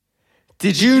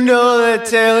Did you know that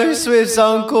Taylor Swift's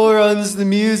uncle runs the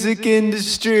music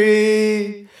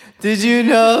industry? Did you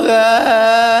know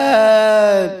that?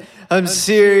 I'm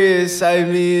serious. I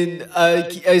mean,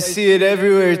 I see it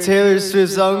everywhere. Taylor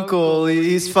Swift's uncle,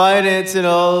 he's financing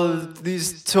all of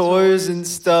these tours and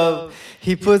stuff.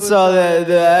 He puts all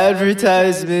the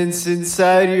advertisements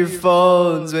inside your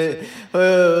phones. When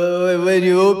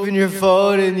you open your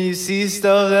phone and you see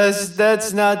stuff,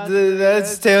 that's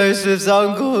Taylor Swift's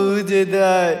uncle who did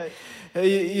that.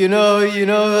 You know,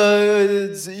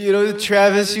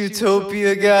 Travis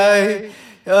Utopia guy.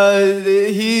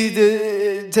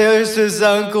 Taylor Swift's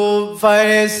uncle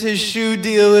financed his shoe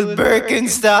deal with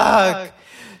Birkenstock.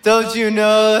 Don't you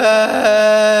know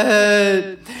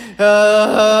that?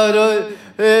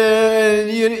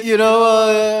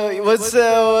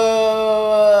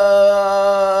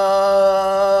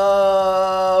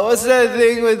 What's that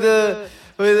thing with that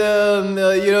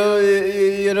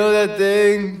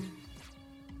thing?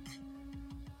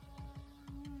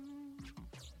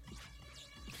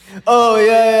 Oh,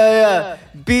 yeah.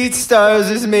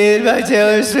 BeatStars is made by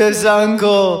Taylor Swift's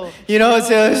uncle. You know what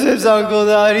Taylor Swift's uncle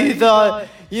thought? He thought,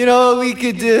 you know what we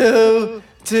could do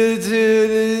to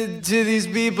these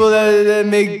people that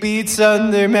make beats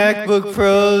on their MacBook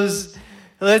Pros?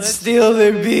 Let's steal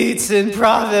their beats and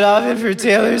profit off it for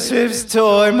Taylor Swift's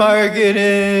tour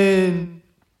marketing.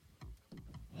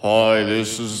 Hi,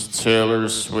 this is Taylor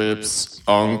Swift's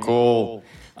uncle.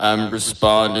 I'm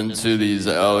responding to these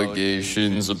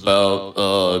allegations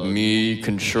about me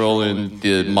controlling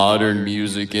the modern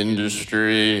music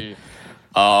industry.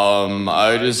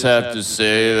 I just have to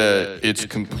say that it's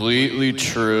completely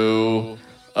true.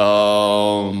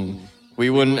 We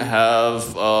wouldn't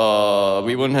have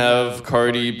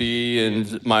Cardi B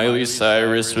and Miley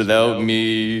Cyrus without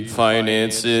me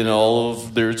financing all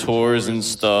of their tours and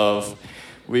stuff.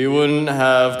 We wouldn't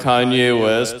have Kanye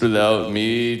West without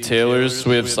me, Taylor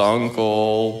Swift's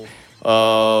uncle.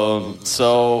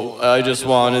 So I just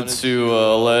wanted to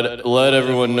let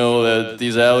everyone know that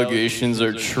these allegations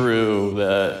are true,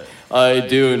 that I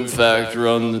do in fact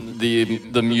run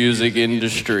the music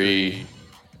industry.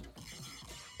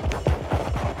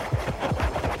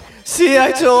 See,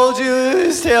 I told you it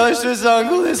was Taylor Swift's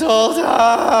uncle this whole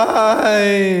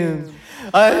time.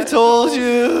 I told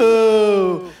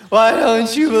you. Why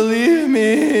don't you believe me?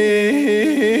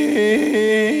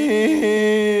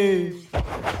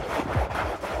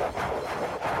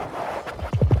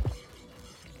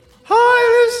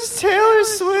 Hi, this is Taylor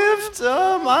Swift.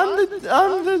 I'm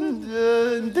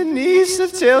the niece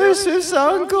of Taylor Swift's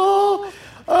uncle.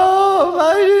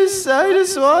 I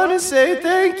just want to say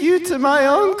thank you to my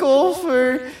uncle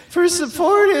for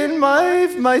supporting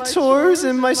my tours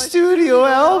and my studio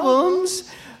albums.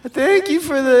 Thank you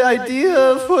for the idea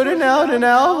of putting out an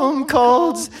album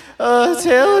called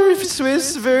Taylor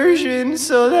Swift's Version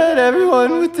so that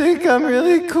everyone would think I'm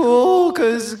really cool,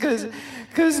 cause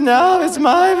now it's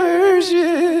my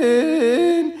version.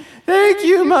 Thank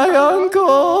you, my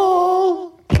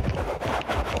uncle.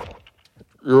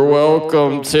 You're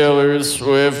welcome, Taylor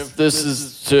Swift. This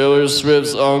is Taylor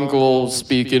Swift's uncle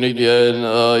speaking again.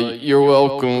 You're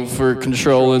welcome for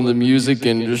controlling the music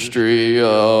industry. I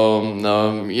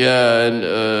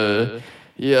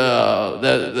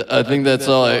think that's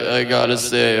all I gotta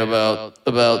say about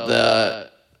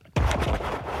that.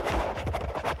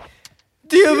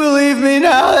 Do you believe me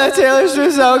now that Taylor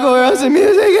Swift's uncle runs the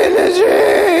music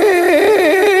industry?